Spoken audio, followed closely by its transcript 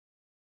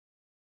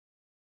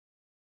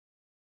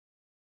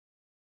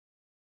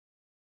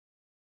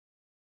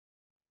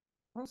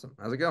Awesome.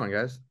 How's it going,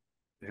 guys?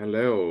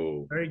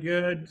 Hello. Very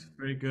good.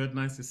 Very good.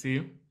 Nice to see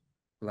you.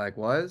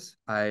 Likewise.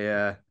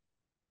 I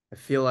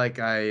feel like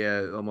I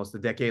almost a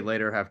decade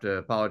later have to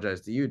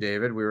apologize to you,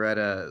 David. We were at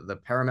the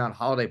Paramount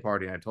holiday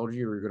party, and I told you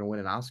you were going to win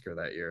an Oscar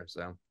that year.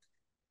 So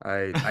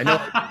I know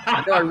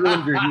I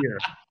ruined your year.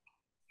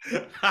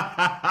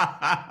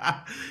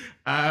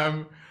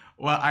 um,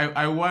 well,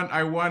 I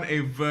won a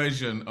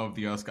version of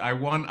the Oscar. I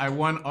won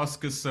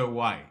Oscar So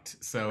White.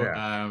 So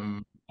Yeah.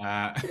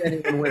 uh,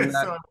 Did anyone win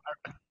that? so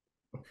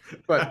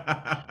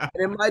But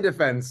in my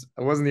defense,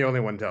 I wasn't the only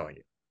one telling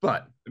you.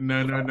 But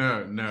no, no,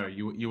 no, no.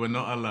 You were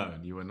not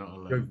alone. You were not you've,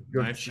 alone.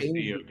 you've Nice to see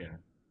changed you again.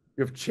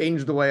 you've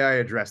changed the way I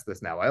address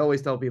this now. I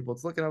always tell people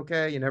it's looking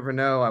okay. You never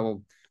know. I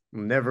will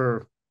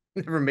never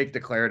never make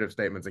declarative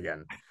statements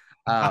again.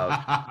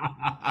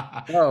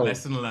 Uh, so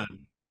Lesson learned.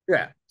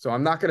 Yeah, so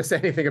I'm not going to say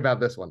anything about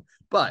this one,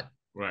 but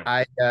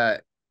Right. I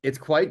it's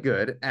quite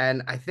good,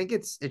 and I think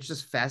it's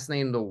just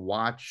fascinating to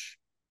watch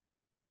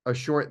a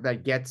short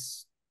that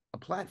gets a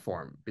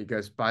platform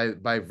because by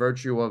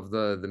virtue of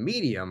the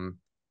medium,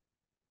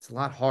 it's a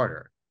lot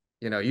harder.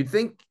 You'd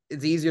think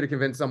it's easier to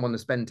convince someone to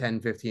spend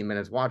 10-15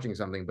 minutes watching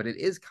something, but it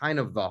is kind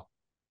of the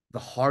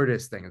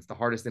hardest thing. It's the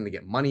hardest thing to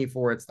get money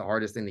for. It's the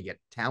hardest thing to get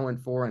talent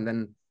for, and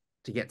then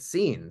to get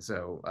seen.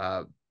 So,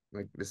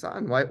 like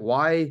Misan,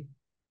 why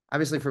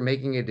obviously for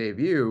making a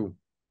debut,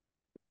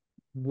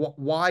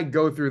 why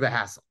go through the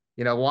hassle?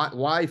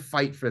 Why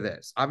fight for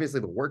this? Obviously,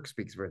 the work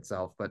speaks for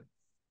itself, but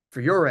for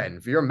your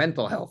end, for your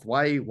mental health,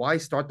 why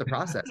start the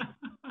process?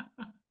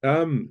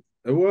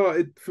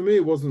 Well, for me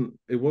it wasn't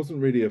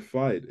really a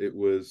fight. It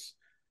was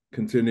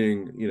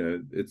continuing,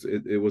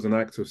 it was an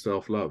act of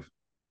self-love,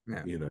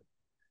 Yeah, you know,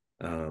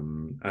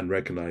 and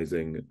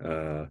recognizing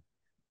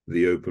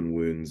the open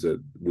wounds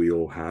that we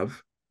all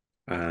have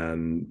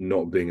and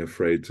not being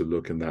afraid to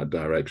look in that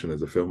direction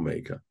as a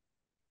filmmaker.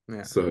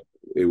 yeah, So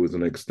it was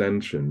an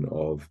extension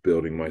of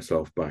building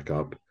myself back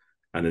up,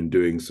 and in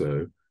doing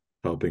so,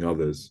 helping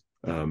others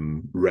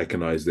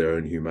recognize their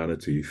own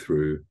humanity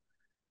through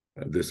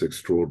this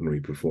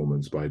extraordinary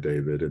performance by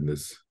David in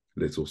this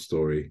little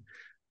story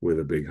with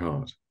a big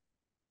heart.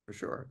 for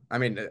sure. I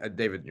mean,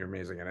 David, you're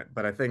amazing in it,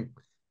 but I think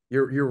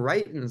you're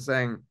right in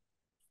saying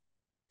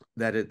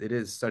that it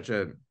is such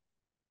a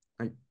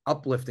like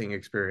uplifting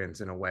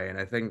experience in a way, and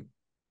I think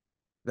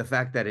the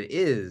fact that it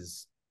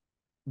is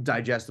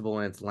digestible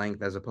in its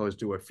length as opposed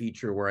to a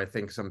feature where I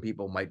think some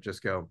people might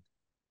just go,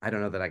 I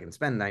don't know that I can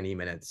spend 90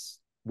 minutes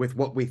with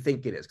what we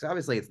think it is. Because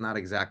obviously it's not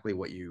exactly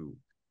what you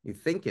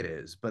think it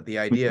is, but the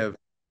idea of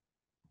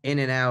in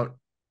and out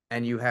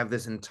and you have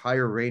this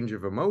entire range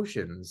of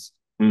emotions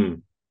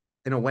Mm.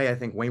 in a way I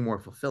think way more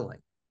fulfilling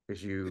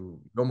because you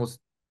almost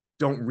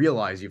don't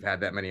realize you've had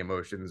that many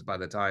emotions by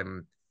the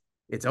time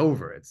it's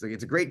over. It's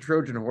a great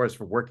Trojan horse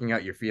for working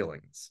out your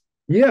feelings.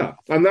 Yeah,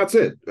 and that's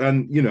it.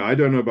 And I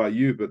don't know about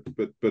you, but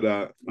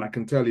I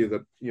can tell you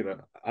that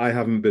I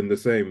haven't been the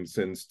same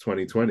since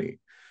 2020.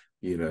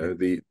 Yeah.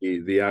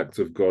 The act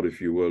of God,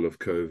 if you will, of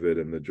COVID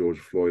and the George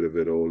Floyd of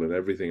it all, and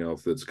everything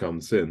else that's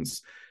come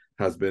since,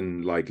 has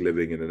been like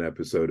living in an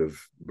episode of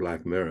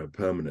Black Mirror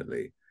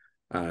permanently.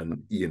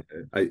 And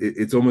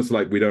it's almost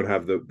like we don't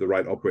have the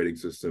right operating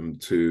system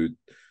to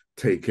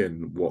take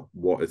in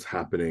what is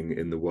happening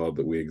in the world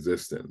that we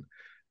exist in.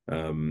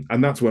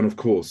 And that's when, of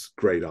course,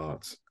 great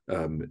art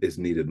is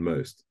needed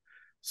most.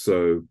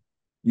 So,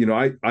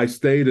 I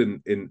stayed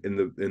in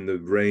the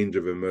range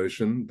of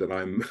emotion that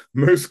I'm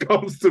most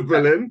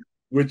comfortable in,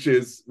 which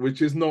is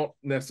not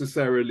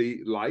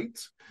necessarily light.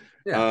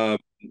 Yeah. Um,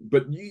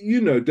 but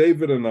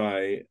David and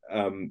I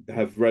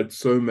have read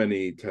so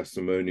many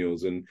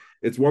testimonials, and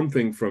it's one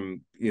thing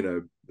from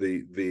the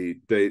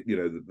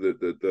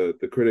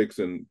critics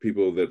and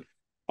people that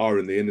are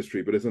in the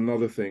industry, but it's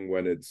another thing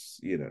when it's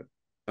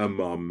a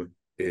mum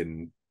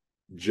in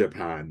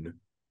Japan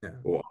Yeah.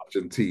 or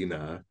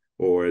Argentina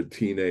or a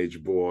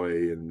teenage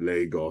boy in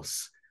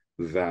Lagos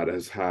that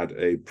has had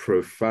a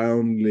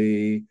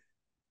profoundly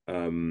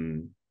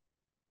um,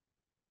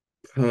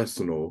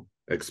 personal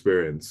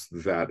experience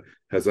that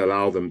has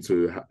allowed them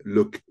to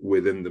look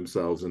within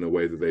themselves in a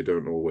way that they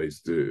don't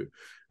always do.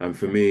 And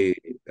for Yeah. me,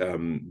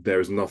 there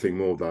is nothing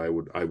more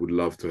that I would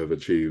love to have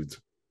achieved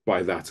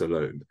by that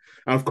alone.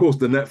 And of course,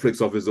 the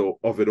Netflix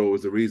of it all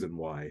is the reason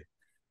why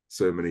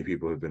so many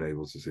people have been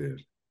able to see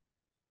it.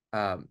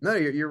 No,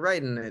 you're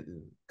right.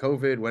 And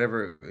COVID,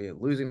 whatever,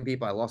 losing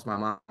people. I lost my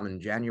mom in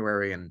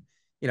January, and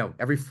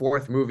every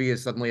fourth movie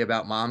is suddenly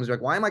about moms. You're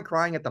like, why am I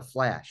crying at the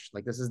Flash?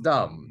 Like, this is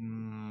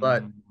dumb.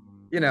 But Mm.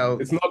 you know,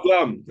 It's not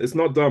dumb. It's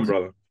not dumb,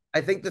 brother.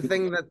 I think the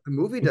thing that the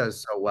movie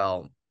does so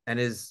well, and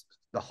is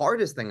the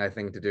hardest thing I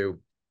think to do,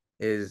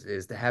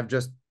 is to have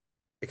just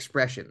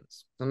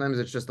expressions. Sometimes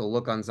it's just a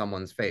look on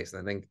someone's face,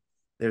 and I think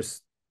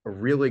there's a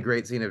really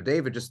great scene of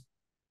David just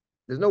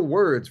there's no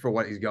words for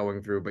what he's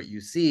going through, but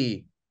you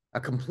see a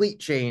complete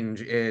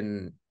change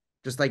in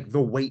just like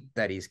the weight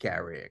that he's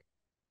carrying.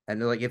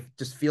 And like it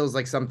just feels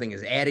like something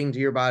is adding to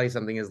your body,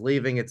 something is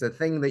leaving. It's a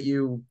thing that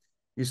you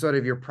sort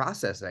of you're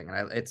processing.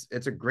 And it's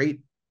a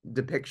great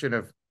depiction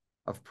of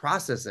of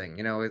processing.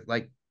 You know,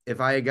 like if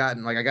I had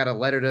gotten, like, I got a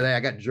letter today, I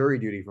got jury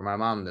duty for my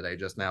mom today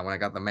just now when I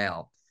got the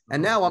mail,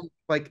 and now I'm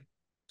like,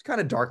 it's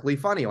kind of darkly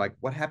funny. Like,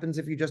 what happens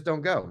if you just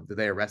don't go? Do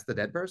they arrest the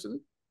dead person?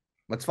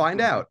 Let's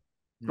find out.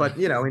 But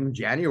you know, in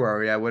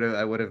January, I would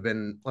have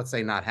been, let's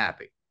say, not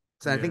happy.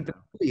 So I think the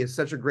movie is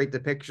such a great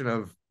depiction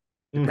of,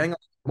 depending on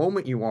the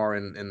moment you are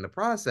in the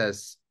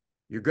process,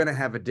 you're going to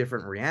have a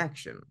different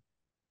reaction.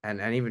 And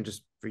even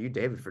just for you,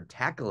 David, for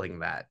tackling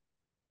that,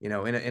 you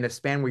know, in a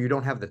span where you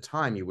don't have the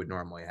time you would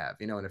normally have.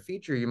 You know, in a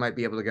feature, you might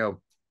be able to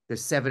go,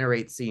 there's 7 or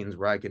 8 scenes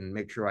where I can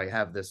make sure I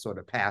have this sort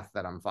of path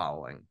that I'm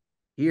following.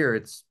 Here,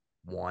 it's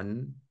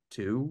 1,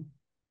 2,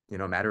 you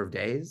know, a matter of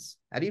days.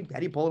 How do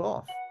you pull it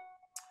off?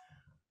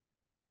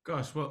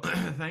 Gosh, well,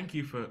 thank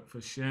you for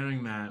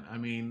sharing that. I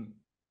mean,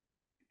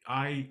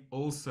 I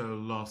also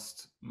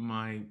lost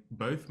my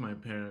both my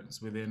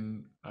parents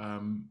within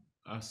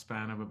a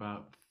span of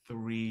about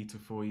 3 to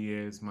 4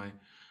 years. My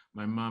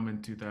mom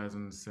in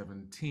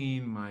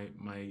 2017,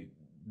 my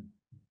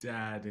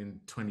dad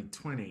in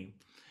 2020.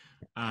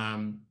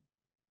 Um,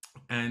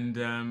 and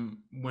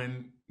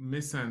when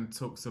Misan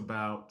talks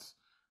about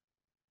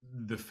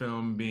the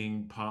film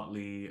being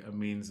partly a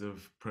means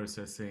of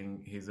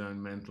processing his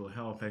own mental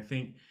health, I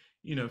think,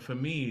 for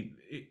me,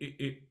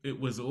 it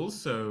was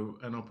also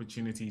an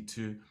opportunity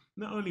to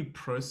not only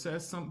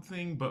process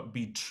something, but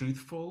be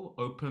truthful,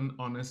 open,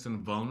 honest, and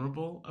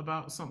vulnerable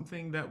about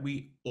something that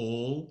we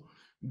all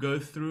go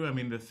through. I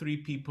mean, the three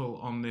people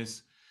on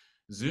this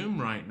Zoom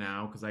right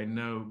now, because I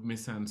know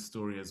Misan's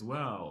story as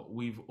well,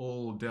 we've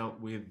all dealt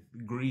with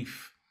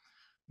grief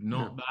Yeah.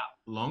 not that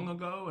long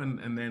ago,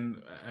 and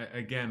then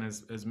again,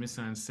 as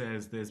Misan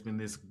says, there's been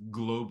this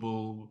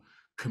global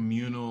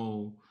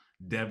communal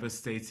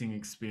devastating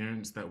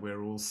experience that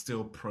we're all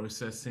still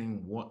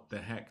processing. What the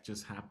heck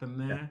just happened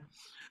Yeah. there?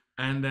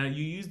 And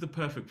you used the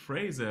perfect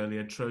phrase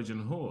earlier, Trojan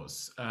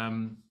horse.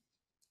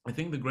 I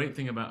think the great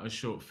thing about a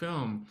short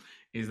film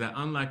is that,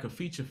 unlike a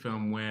feature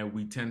film where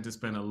we tend to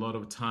spend a lot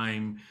of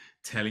time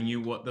telling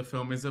you what the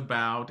film is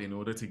about in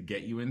order to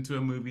get you into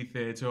a movie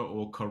theater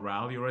or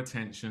corral your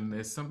attention,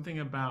 there's something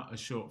about a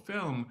short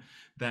film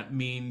that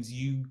means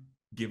you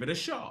give it a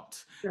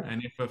shot. Yeah.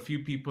 And if a few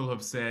people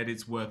have said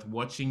it's worth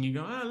watching, you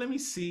go, oh, let me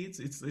see.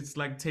 It's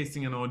like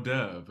tasting an hors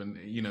d'oeuvre. And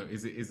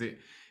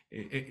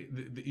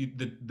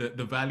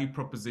the value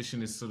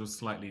proposition is sort of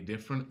slightly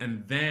different.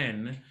 And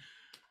then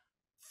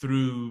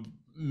through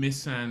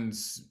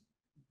Misan's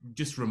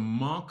just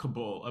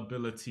remarkable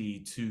ability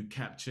to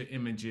capture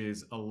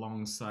images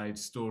alongside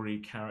story,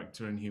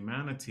 character, and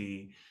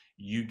humanity,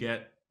 you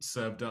get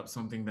served up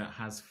something that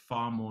has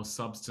far more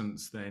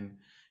substance than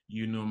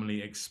you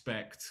normally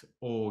expect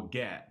or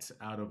get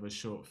out of a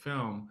short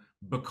film,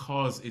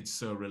 because it's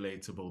so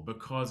relatable,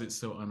 because it's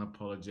so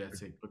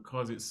unapologetic,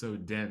 because it's so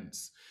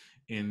dense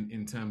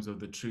in terms of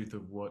the truth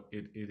of what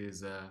it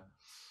is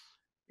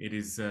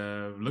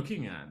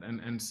looking at.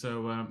 And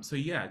so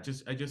yeah,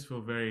 I just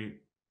feel very,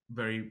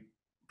 very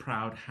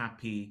proud,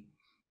 happy,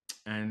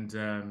 and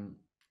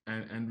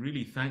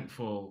really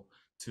thankful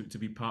to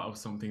be part of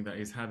something that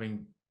is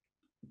having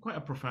quite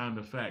a profound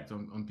effect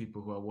on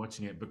people who are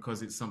watching it,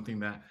 because it's something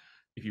that,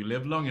 if you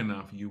live long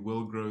enough, you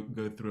will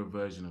go through a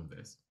version of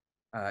this.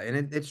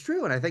 And it's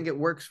true. And I think it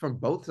works from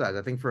both sides.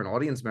 I think for an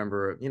audience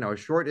member, you know, a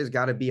short has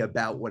got to be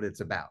about what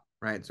it's about,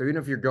 right? So even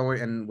if you're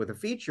going and with a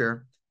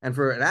feature, and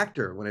for an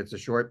actor, when it's a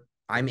short,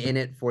 I'm in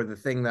it for the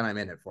thing that I'm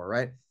in it for,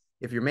 right?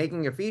 If you're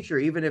making a feature,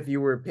 even if you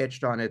were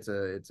pitched on it's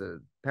a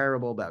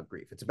parable about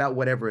grief, it's about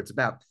whatever it's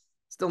about,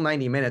 still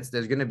 90 minutes,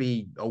 there's going to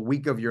be a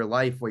week of your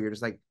life where you're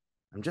just like,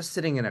 I'm just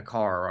sitting in a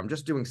car, or I'm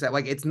just doing set.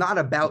 Like, it's not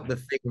about the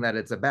thing that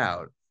it's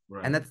about. And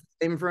Right. that's the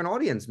same for an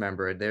audience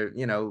member. They're,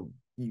 you know,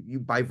 you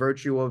by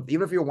virtue of,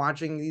 even if you're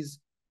watching these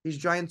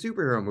giant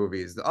superhero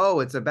movies,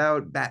 oh, it's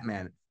about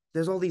Batman,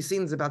 there's all these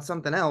scenes about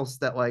something else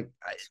that, like,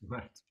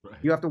 Right.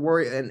 you have to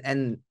worry.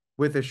 And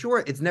with a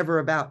short, it's never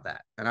about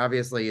that. And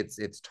obviously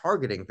it's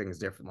targeting things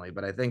differently,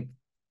 but I think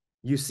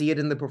you see it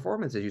in the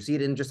performances, you see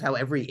it in just how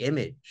every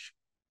image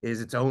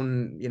is its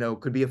own, you know,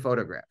 could be a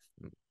photograph.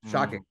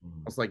 Shocking. Mm.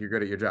 Almost like you're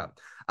good at your job.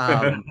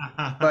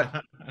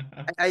 But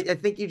I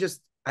think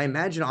I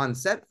imagine on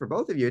set for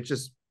both of you, it's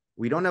just,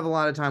 we don't have a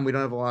lot of time, we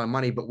don't have a lot of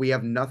money, but we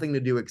have nothing to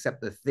do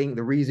except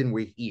the reason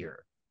we're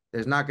here.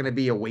 There's not going to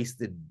be a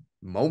wasted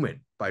moment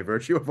by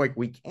virtue of, like,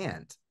 we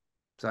can't.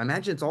 So I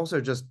imagine it's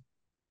also just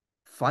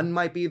fun,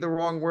 might be the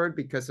wrong word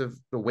because of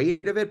the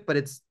weight of it, but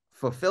it's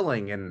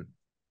fulfilling, and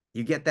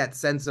you get that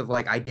sense of,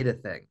 like, I did a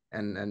thing.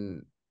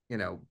 And you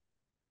know,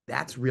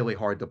 that's really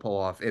hard to pull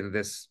off in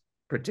this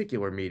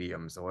particular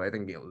medium. So I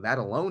think that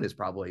alone is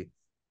probably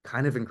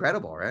kind of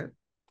incredible, right?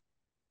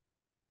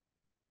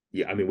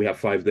 Yeah, I mean, we have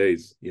 5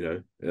 days,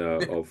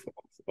 of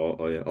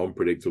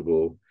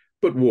unpredictable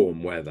but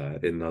warm weather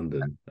in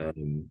London,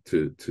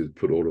 to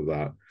put all of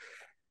that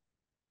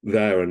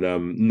there, and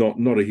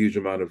not a huge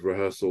amount of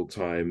rehearsal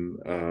time.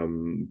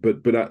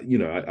 But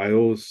I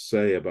always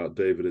say about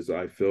David is,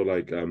 I feel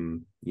like the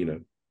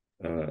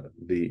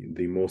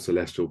more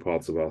celestial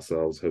parts of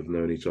ourselves have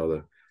known each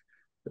other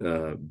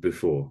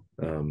before.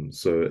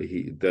 So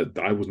that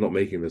I was not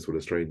making this with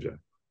a stranger.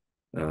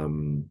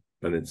 And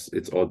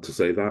it's odd to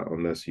say that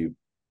unless you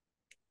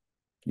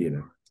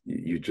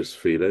just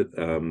feel it.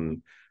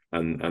 And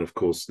of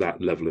course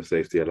that level of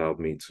safety allowed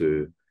me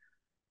to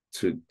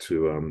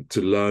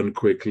learn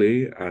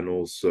quickly, and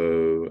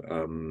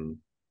also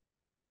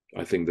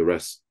I think the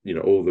rest,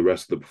 all the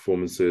rest of the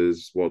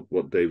performances,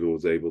 what David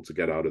was able to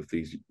get out of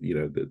these,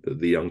 the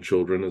young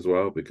children as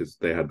well, because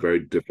they had very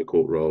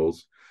difficult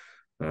roles.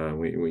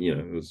 It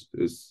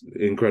was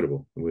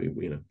incredible.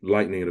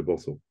 Lightning in a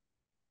bottle.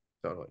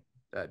 Totally.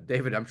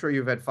 David, I'm sure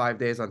you've had 5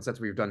 days on sets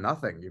where you've done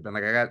nothing. You've been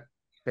like, I got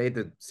paid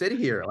to sit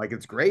here. Like,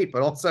 it's great,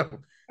 but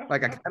also,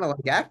 like, I kind of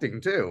like acting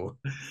too.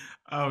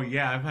 Oh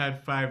yeah, I've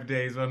had 5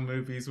 days on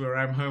movies where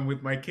I'm home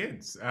with my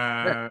kids.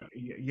 Yeah.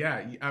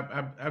 Yeah,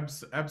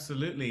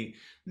 absolutely.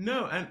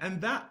 No,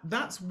 and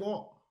that's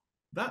what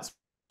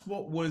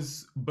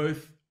was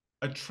both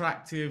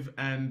attractive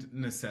and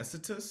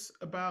necessitous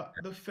about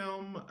the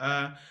film.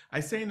 I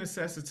say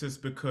necessitous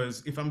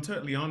because, if I'm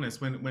totally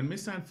honest, when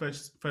Misan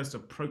first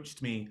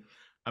approached me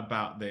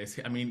about this,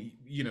 I mean,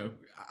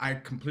 I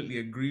completely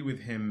agree with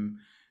him.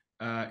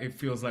 It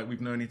feels like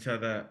we've known each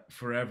other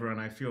forever, and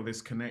I feel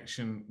this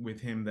connection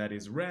with him that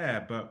is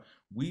rare. But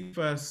we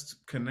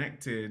first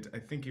connected, I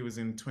think it was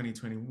in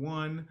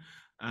 2021.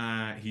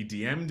 He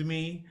DM'd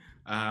me.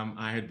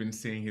 I had been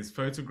seeing his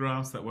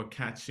photographs that were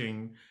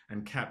catching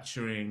and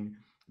capturing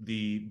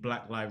the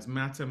Black Lives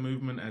Matter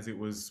movement as it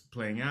was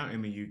playing out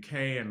in the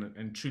UK,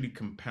 and truly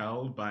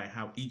compelled by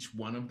how each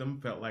one of them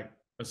felt like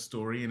a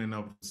story in and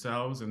of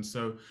themselves. And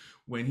so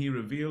when he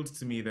revealed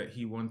to me that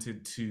he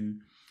wanted to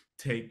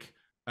take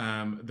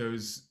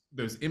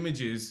those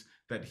images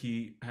that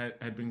he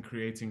had been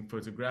creating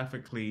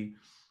photographically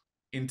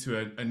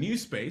into a new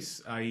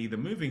space, i.e., the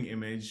moving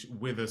image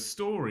with a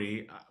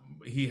story,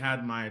 he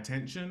had my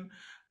attention.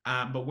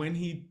 But when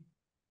he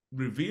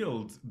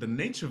revealed the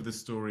nature of the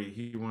story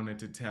he wanted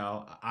to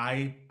tell,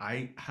 I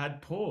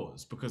had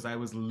pause, because I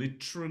was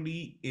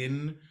literally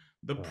in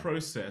the Oh,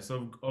 process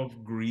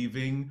of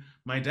grieving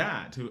my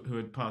dad, who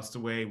had passed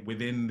away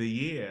within the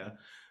year.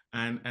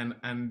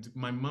 And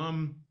my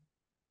mum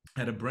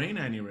had a brain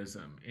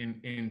aneurysm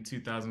in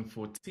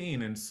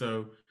 2014, and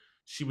so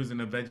she was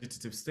in a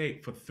vegetative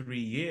state for 3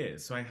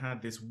 years. So I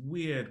had this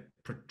weird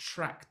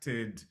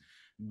protracted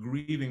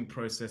grieving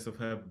process of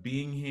her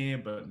being here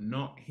but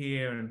not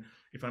here. And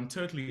if I'm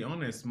totally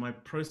honest, my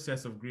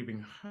process of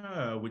grieving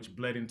her, which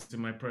bled into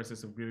my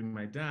process of grieving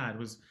my dad,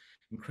 was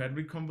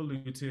incredibly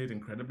convoluted,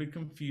 incredibly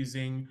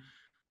confusing,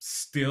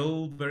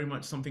 still very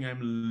much something I'm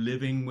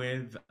living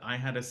with. I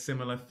had a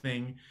similar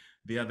thing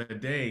the other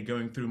day,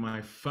 going through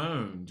my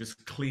phone,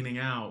 just cleaning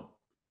out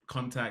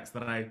contacts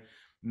that I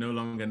no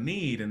longer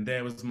need, and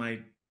there was my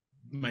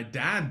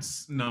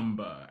dad's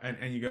number,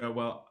 and you go,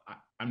 well,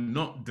 I'm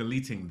not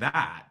deleting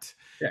that.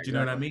 yeah, Do you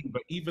know what I exactly. mean?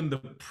 But even the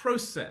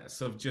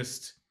process of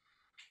just,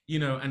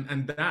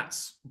 and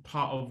that's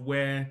part of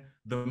where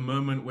the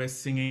moment we're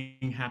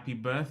singing happy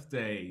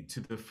birthday to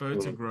the Mm.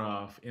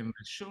 photograph in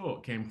the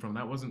short came from.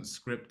 That wasn't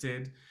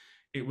scripted.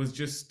 It was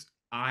just,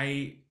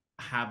 I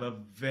have a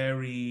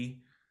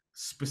very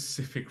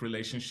specific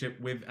relationship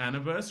with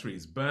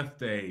anniversaries,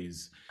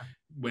 birthdays,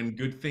 when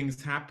good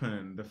things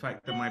happen. The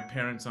fact that my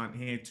parents aren't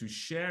here to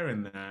share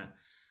in that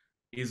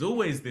is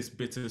always this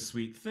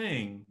bittersweet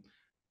thing.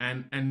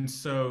 And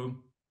so,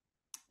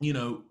 you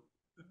know,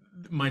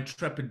 my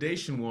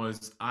trepidation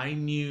was, I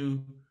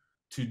knew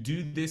to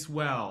do this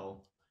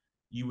well,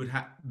 you would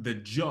have the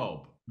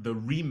job, the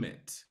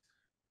remit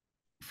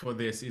for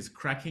this is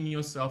cracking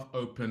yourself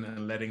open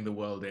and letting the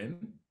world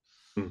in.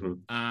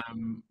 Mhm.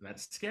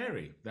 That's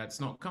scary.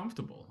 That's not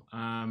comfortable.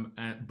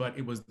 But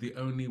it was the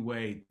only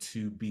way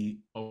to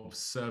be of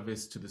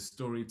service to the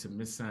story, to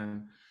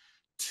Misan,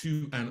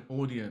 to an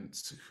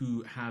audience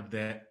who have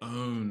their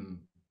own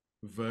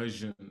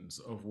versions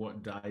of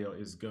what Dio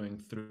is going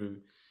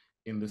through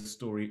in the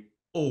story,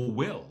 or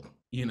will,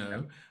 you Yeah.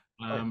 know.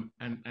 Oh,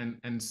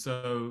 And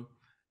so,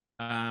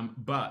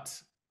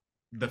 but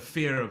the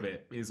fear of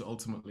it is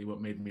ultimately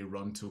what made me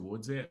run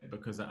towards it,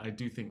 because I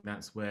do think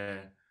that's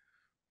where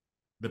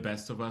the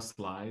best of us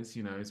lies,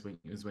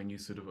 is when you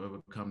sort of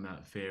overcome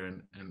that fear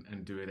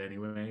and do it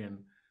anyway.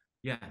 And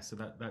yeah, so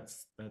that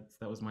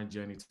was my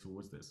journey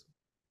towards this.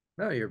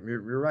 no, you're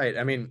right.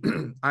 I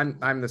mean,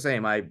 I'm the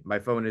same. My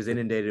phone is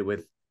inundated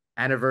with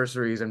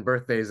anniversaries and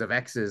birthdays of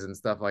exes and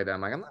stuff like that.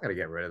 I'm like, I'm not gonna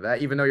get rid of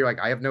that, even though you're like,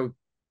 I have no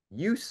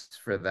use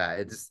for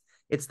that.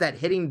 It's that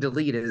hitting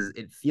delete is,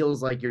 it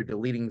feels like you're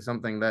deleting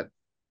something that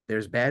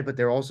there's bad, but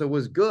there also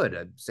was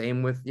good.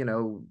 Same with,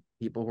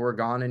 people who are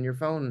gone in your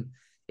phone.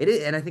 It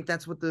is, and I think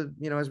that's what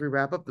as we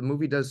wrap up, the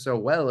movie does so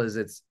well is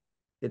it's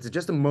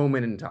just a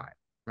moment in time,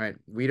 right?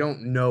 We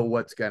don't know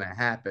what's gonna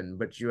happen,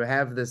 but you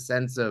have this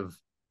sense of,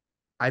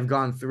 I've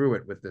gone through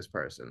it with this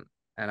person,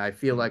 and I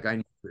feel Mm, like I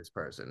know this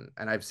person,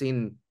 and I've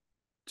seen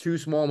two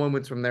small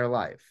moments from their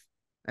life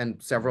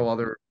and several mm,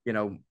 other,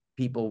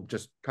 people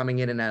just coming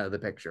in and out of the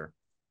picture.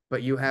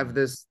 But you have mm,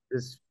 this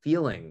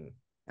feeling,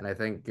 and I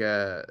think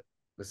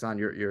Misan,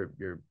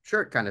 your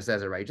shirt kind of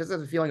says it right. It just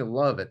has a feeling of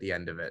love at the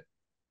end of it.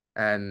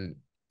 And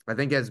I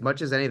think as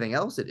much as anything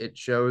else, it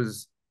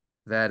shows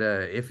that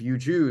if you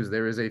choose,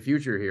 there is a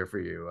future here for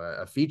you,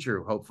 a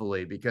feature,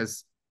 hopefully,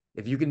 because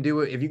if you can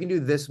do it, if you can do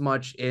this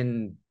much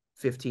in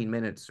 15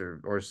 minutes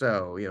or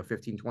so,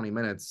 15, 20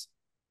 minutes,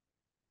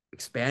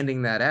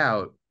 expanding that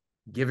out,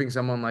 giving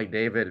someone like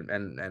David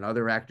and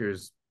other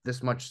actors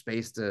this much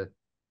space to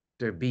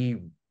be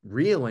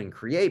real and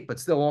create, but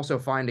still also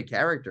find a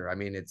character. I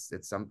mean, it's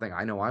something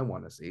I know I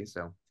want to see.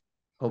 So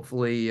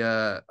hopefully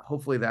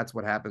that's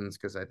what happens,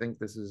 because I think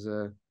this is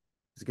going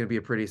to be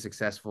a pretty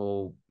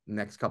successful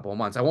next couple of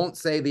months. I won't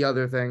say the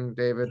other thing,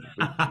 David.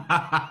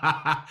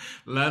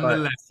 Learn the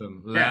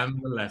lesson. Yeah. Learn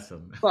the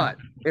lesson. But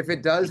if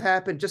it does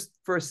happen, just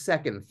for a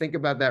second, think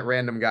about that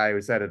random guy who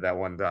said it that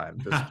one time.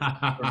 Just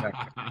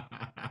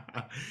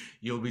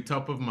You'll be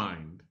top of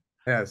mind.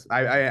 yes,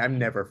 I'm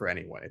never for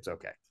anyone. It's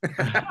okay.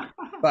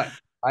 But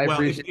I Well,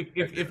 appreciate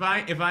if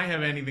I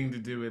have anything to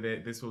do with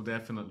it, this will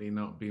definitely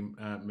not be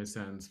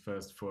Misan's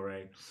first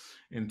foray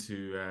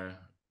into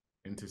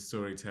into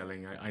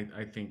storytelling.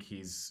 I think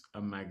he's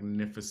a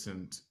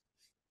magnificent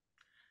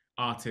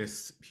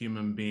artist,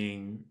 human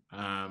being.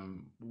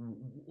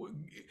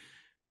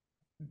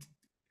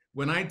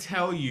 When I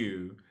tell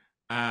you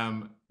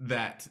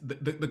that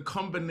the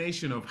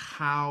combination of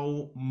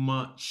how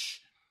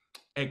much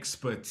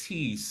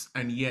expertise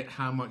and yet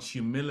how much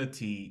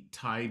humility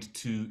tied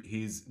to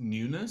his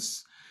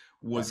newness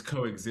was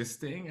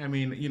coexisting. I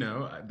mean,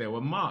 there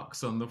were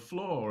marks on the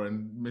floor,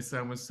 and Miss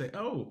Sam would say,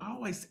 "Oh,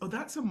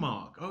 that's a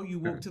mark. Oh, you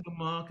walked to the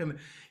mark," and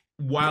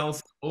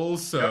whilst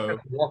also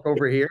walk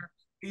over here.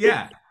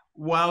 yeah,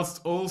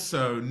 whilst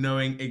also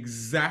knowing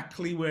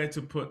exactly where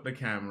to put the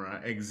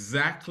camera,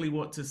 exactly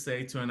what to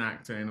say to an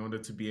actor in order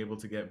to be able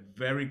to get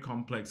very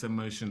complex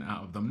emotion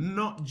out of them.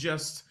 Not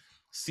just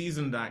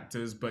seasoned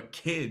actors, but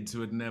kids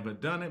who had never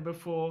done it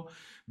before.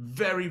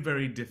 Very,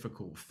 very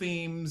difficult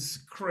themes,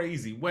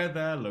 crazy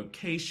weather,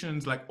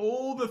 locations, like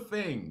all the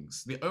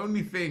things. The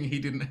only thing he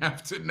didn't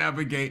have to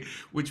navigate,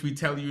 which we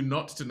tell you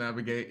not to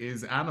navigate,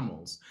 is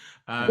animals.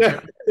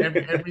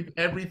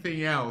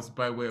 Everything else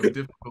by way of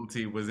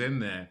difficulty was in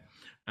there.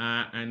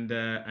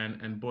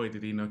 And boy,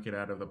 did he knock it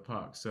out of the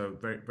park. So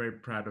very, very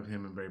proud of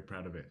him and very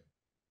proud of it.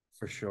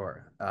 For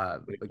sure.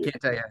 But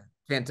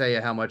can't tell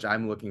you how much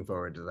I'm looking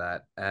forward to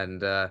that.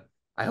 And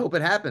I hope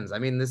it happens. I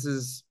mean,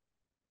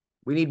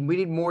 we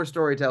need more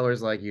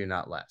storytellers like you,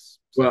 not less.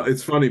 So. Well,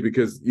 it's funny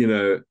because,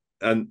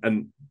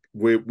 and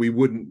we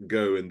wouldn't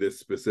go in this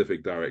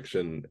specific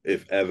direction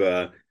if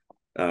ever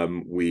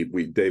we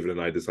David and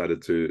I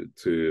decided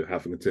to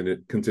have a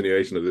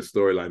continuation of this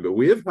storyline. But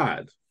we have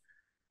had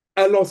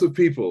a lot of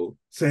people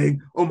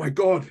saying, "Oh my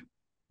God,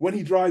 when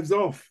he drives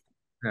off,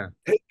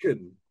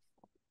 Taken,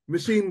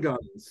 machine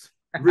guns,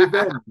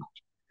 revenge,"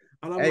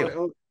 and I'm like,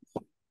 "Oh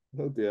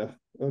dear,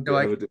 oh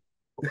dear."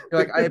 You're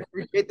like, I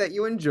appreciate that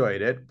you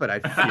enjoyed it, but I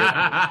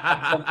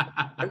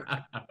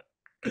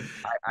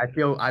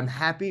feel I'm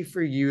happy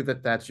for you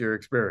that that's your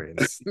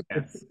experience.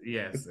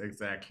 Yes,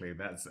 exactly.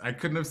 I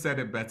couldn't have said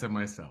it better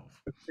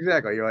myself.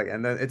 Exactly. You're like,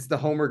 and then it's the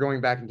Homer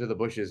going back into the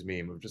bushes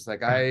meme of just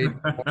like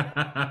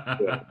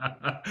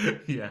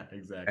yeah,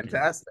 exactly.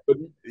 Fantastic. But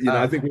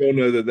I think we all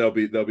know that there'll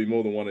be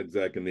more than one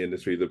exec in the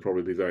industry that'll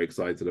probably be very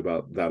excited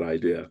about that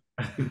idea.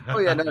 Oh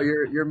yeah, no,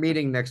 your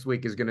meeting next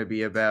week is going to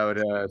be about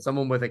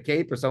someone with a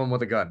cape or someone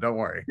with a gun. Don't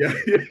worry. Yeah.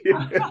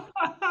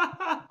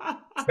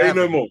 Say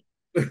no more.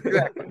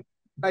 Exactly.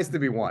 Nice to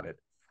be wanted.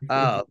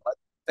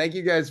 Thank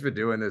you guys for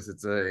doing this.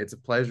 It's a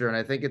pleasure, and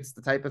I think it's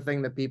the type of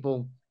thing that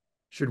people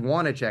should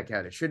want to check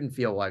out. It shouldn't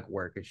feel like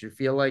work. It should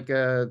feel like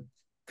a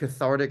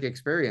cathartic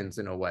experience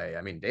in a way.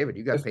 I mean, David,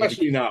 you got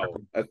especially now.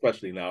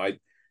 I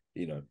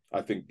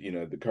think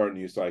the current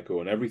news cycle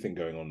and everything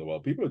going on in the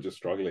world, people are just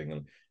struggling,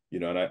 and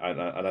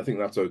and I think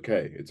that's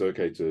okay. It's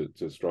okay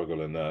to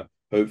struggle, and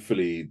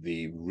hopefully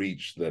the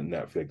reach that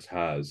Netflix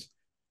has,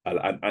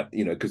 and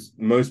because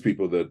most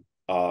people that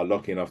are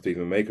lucky enough to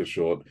even make a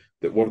short,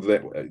 that what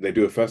do they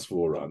do a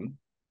festival run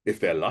if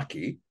they're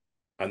lucky,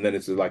 and then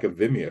it's like a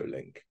Vimeo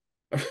link.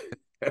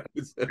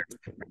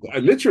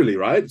 Literally,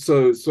 right?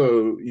 So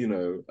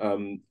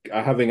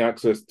having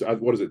access to,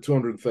 what is it,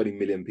 230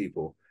 million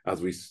people as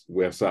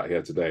we're sat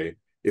here today,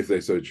 if they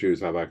so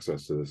choose, have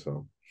access to this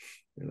film.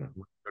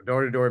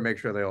 Door to door, make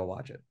sure they all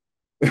watch it.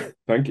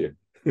 Thank you.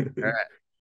 All right.